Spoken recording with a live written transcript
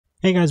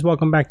Hey guys,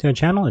 welcome back to the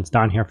channel. It's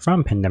Don here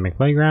from Pandemic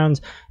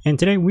Playgrounds, and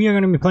today we are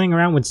going to be playing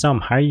around with some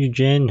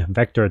hydrogen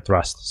vector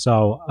thrust.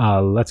 So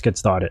let's get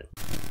started.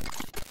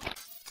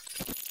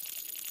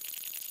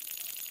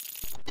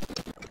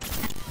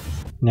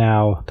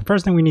 Now, the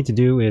first thing we need to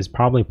do is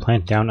probably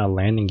plant down a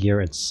landing gear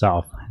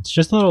itself. It's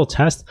just a little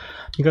test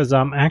because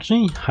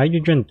actually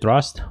hydrogen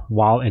thrust,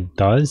 while it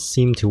does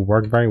seem to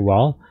work very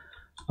well,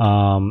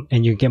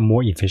 and you get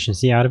more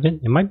efficiency out of it,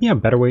 it might be a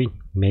better way,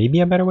 maybe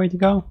a better way to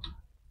go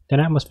than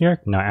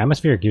atmospheric. No,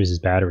 atmospheric uses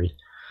battery.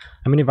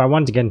 I mean, if I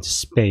wanted to get into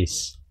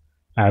space,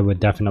 I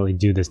would definitely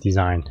do this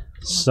design.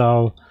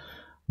 So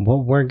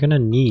what we're gonna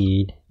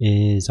need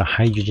is a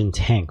hydrogen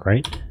tank,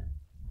 right?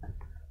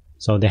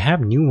 So they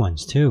have new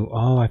ones too.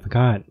 Oh, I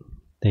forgot.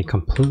 They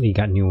completely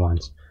got new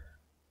ones.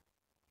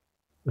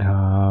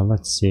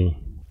 Let's see.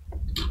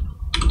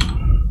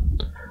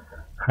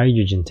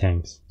 Hydrogen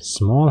tanks.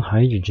 Small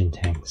hydrogen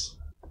tanks.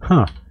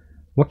 Huh.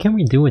 What can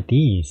we do with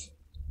these?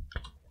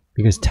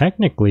 Because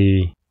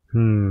technically,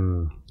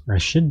 I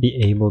should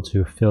be able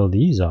to fill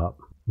these up,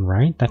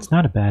 right? That's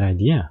not a bad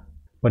idea.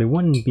 But it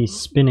wouldn't be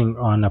spinning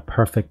on a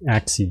perfect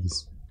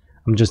axis.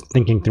 I'm just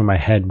thinking through my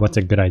head what's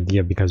a good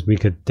idea, because we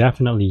could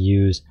definitely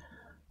use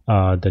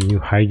the new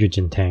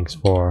hydrogen tanks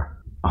for,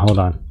 hold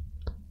on,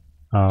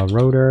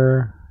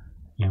 rotor,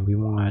 and we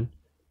want,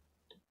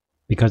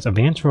 because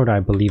advanced rotor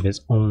I believe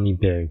is only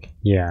big,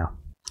 yeah.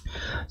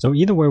 So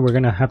either way, we're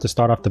gonna have to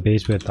start off the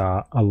base with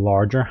a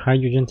larger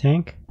hydrogen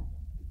tank.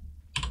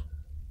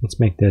 Let's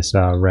make this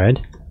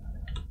red,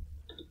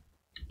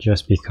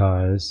 just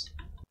because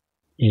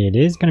it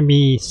is going to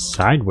be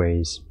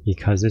sideways,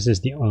 because this is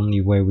the only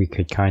way we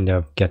could kind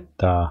of get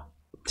the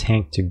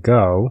tank to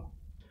go.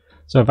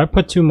 So if I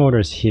put two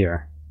motors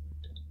here,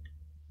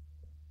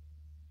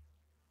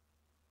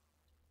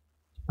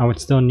 I would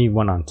still need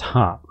one on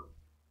top.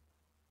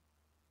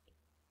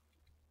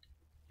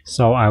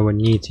 So I would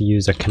need to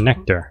use a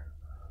connector.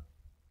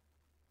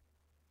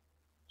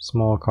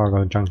 Small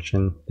cargo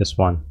junction, this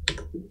one.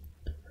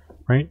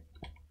 Right,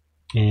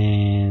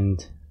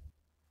 and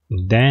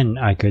then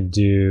I could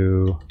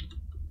do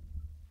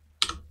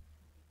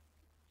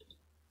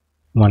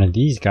one of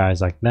these guys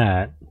like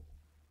that.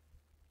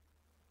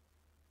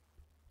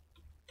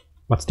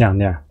 What's down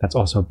there? That's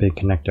also a big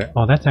connector.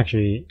 Oh, that's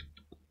actually,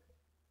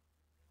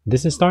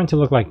 this is starting to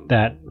look like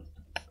that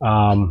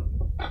one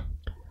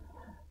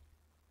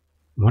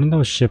of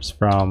those ships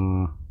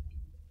from,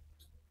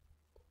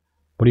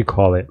 what do you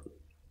call it?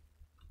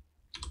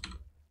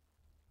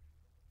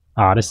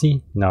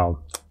 Odyssey? No,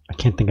 I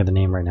can't think of the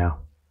name right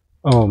now.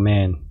 Oh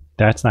man,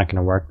 that's not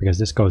gonna work because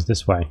this goes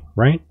this way,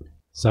 right?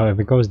 So if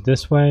it goes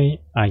this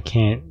way, I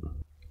can't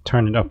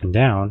turn it up and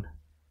down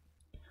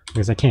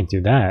because I can't do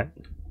that.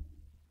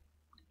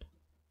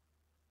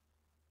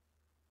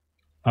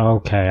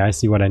 Okay, I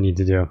see what I need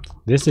to do.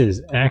 This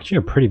is actually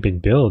a pretty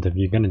big build if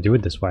you're gonna do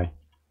it this way.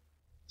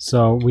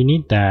 So we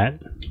need that.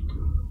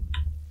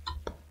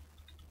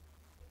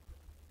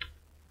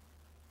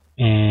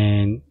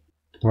 And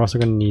we're also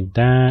going to need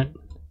that.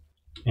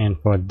 And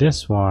for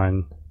this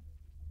one,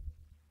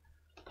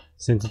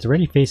 since it's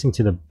already facing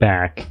to the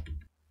back,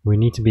 we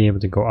need to be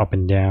able to go up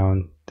and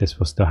down. This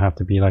will still have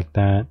to be like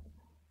that.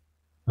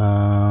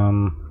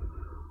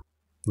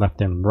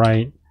 Left and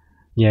right.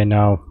 Yeah,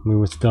 no, we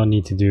would still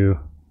need to do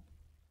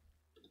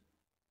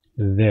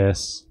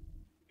this.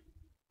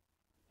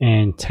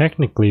 And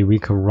technically, we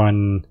could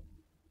run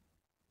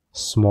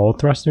small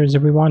thrusters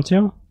if we want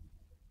to.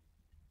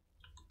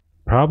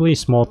 Probably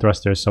small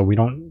thrusters so we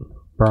don't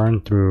burn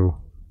through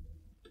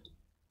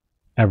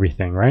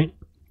everything, right?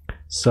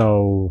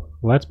 So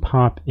let's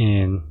pop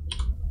in,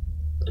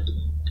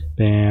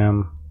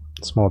 bam,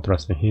 small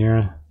thruster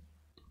here.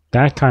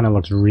 That kind of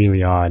looks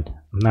really odd.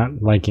 I'm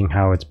not liking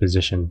how it's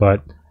positioned,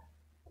 but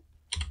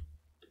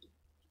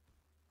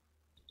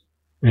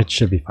it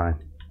should be fine.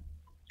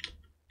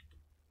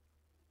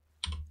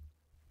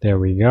 There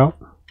we go.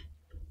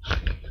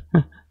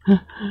 It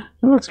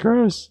looks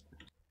gross.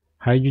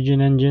 Hydrogen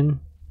engine,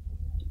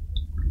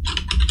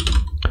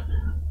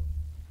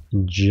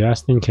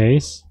 just in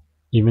case.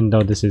 Even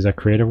though this is a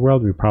creative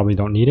world, we probably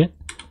don't need it,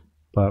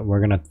 but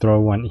we're gonna throw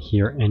one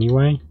here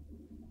anyway.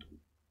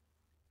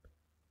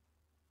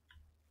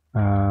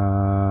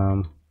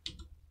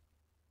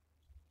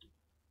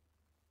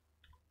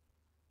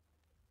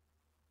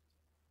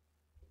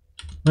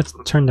 Let's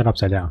turn that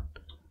upside down.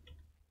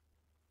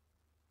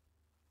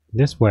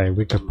 This way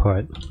we could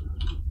put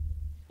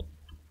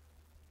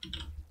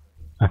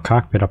a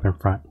cockpit up in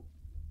front.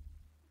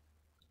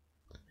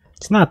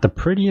 It's not the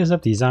prettiest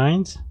of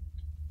designs.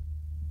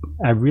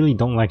 I really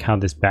don't like how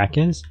this back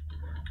is,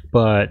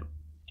 but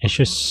it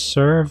should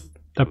serve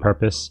the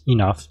purpose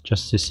enough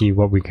just to see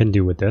what we can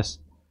do with this.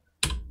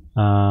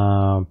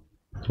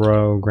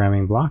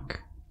 Programming block.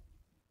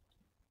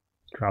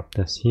 Drop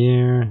this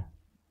here.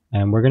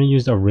 And we're going to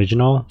use the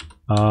original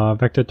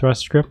vector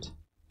thrust script.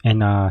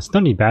 And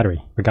still need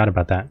battery. Forgot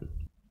about that.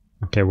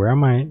 Okay, where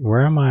am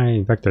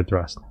I vector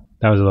thrust?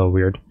 That was a little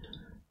weird.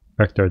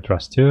 Vector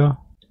thrust 2.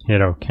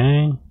 Hit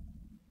OK.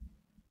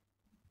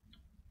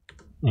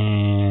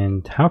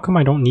 And how come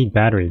I don't need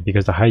battery?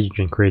 Because the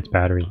hydrogen creates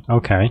battery.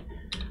 Okay.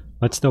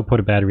 Let's still put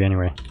a battery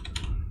anyway.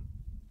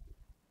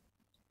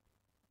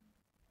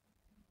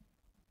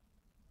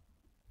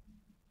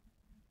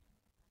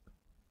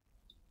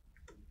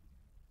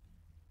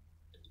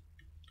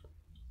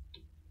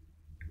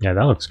 Yeah,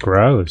 that looks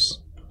gross.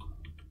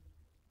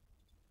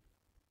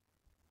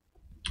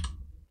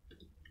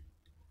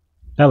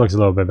 That looks a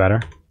little bit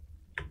better.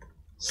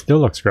 Still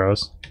looks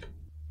gross.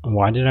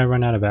 Why did I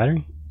run out of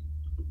battery?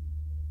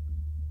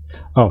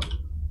 Oh.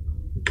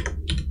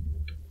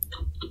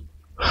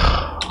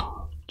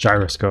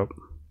 Gyroscope.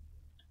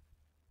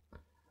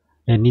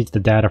 It needs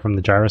the data from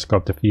the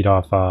gyroscope to feed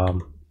off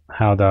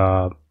how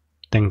the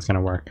thing's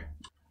gonna work.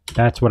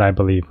 That's what I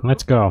believe.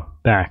 Let's go.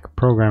 Back.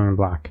 Programming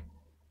block.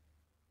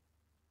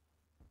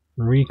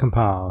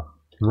 Recompile.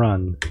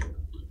 Run.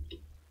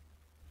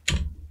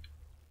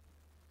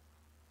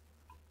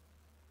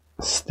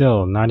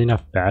 Still not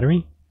enough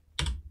battery?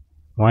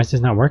 Why is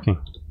this not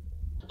working?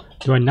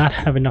 Do I not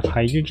have enough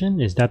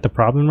hydrogen? Is that the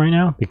problem right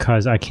now?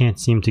 Because I can't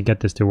seem to get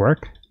this to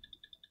work.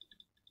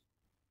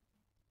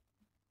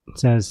 It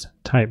says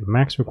type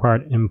max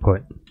required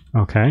input.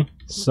 Okay,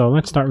 so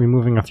let's start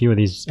removing a few of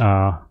these.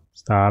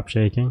 Stop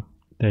shaking.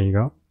 There you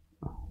go.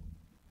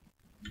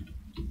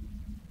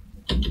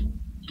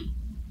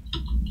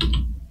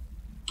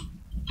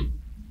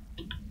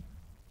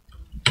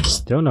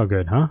 Still no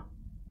good, huh?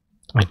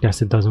 I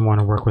guess it doesn't want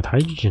to work with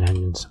hydrogen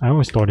engines. I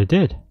always thought it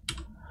did.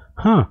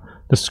 Huh,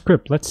 the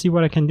script. Let's see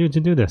what I can do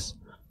to do this.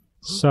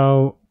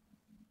 So,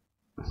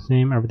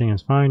 same, everything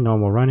is fine.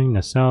 Normal running,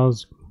 the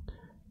cells.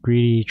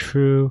 Greedy,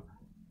 true.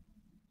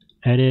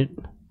 Edit.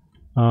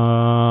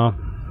 Alright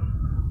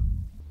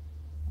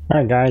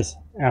guys,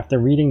 after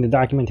reading the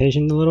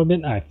documentation a little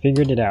bit, I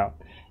figured it out.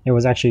 It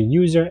was actually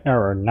user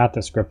error, not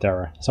the script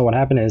error. So what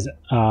happened is,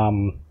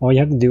 all you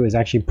have to do is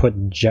actually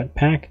put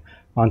Jetpack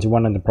onto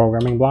one of the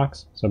programming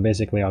blocks. So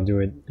basically I'll do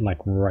it like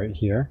right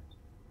here.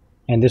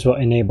 And this will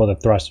enable the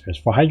thrusters.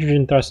 For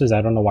hydrogen thrusters,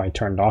 I don't know why I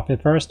turned off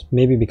at first.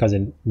 Maybe because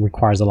it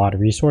requires a lot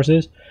of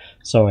resources.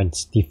 So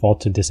it's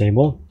default to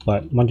disable.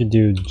 But once you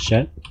do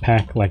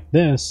Jetpack like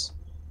this,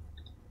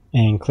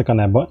 and click on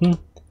that button,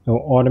 it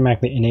will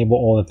automatically enable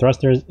all the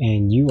thrusters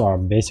and you are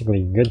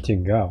basically good to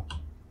go.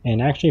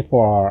 And actually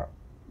for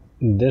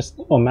this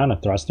little amount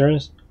of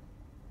thrusters,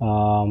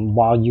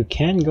 while you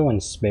can go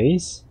in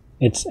space,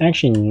 it's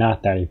actually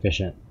not that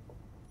efficient.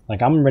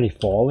 Like I'm already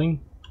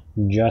falling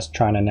just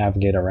trying to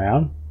navigate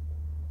around.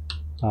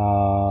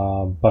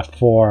 But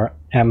for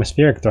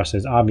atmospheric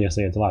thrusters,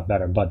 obviously it's a lot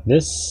better. But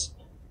this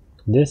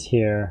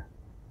here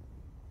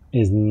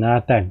is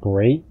not that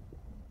great.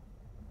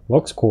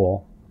 Looks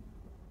cool.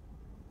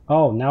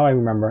 Oh, now I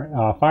remember.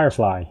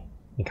 Firefly.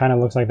 It kind of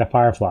looks like the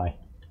Firefly.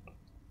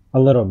 A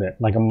little bit.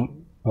 Like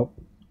I'm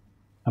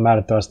out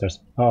of thrusters.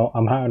 Oh,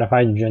 I'm out of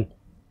hydrogen.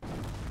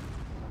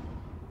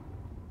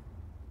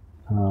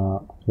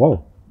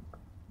 Whoa.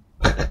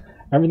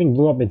 Everything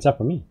blew up except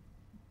for me.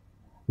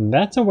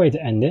 That's a way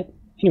to end it.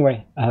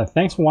 Anyway,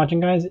 thanks for watching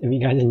guys. If you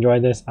guys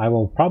enjoyed this, I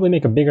will probably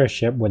make a bigger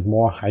ship with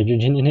more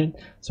hydrogen in it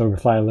so we can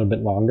fly a little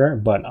bit longer.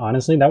 But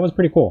honestly, that was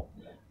pretty cool.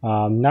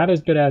 Not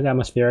as good as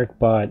atmospheric,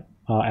 but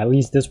at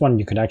least this one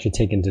you could actually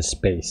take into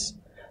space.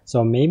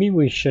 So maybe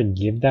we should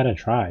give that a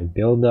try.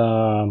 Build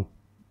a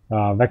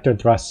vector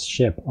thrust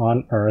ship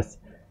on Earth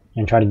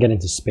and try to get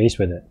into space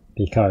with it.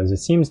 Because it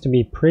seems to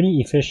be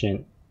pretty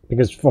efficient.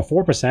 Because for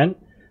 4%, I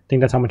think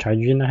that's how much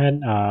hydrogen I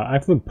had. I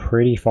flew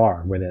pretty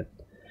far with it.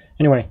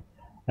 Anyway,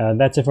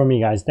 that's it for me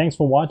guys. Thanks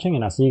for watching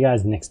and I'll see you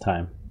guys next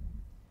time.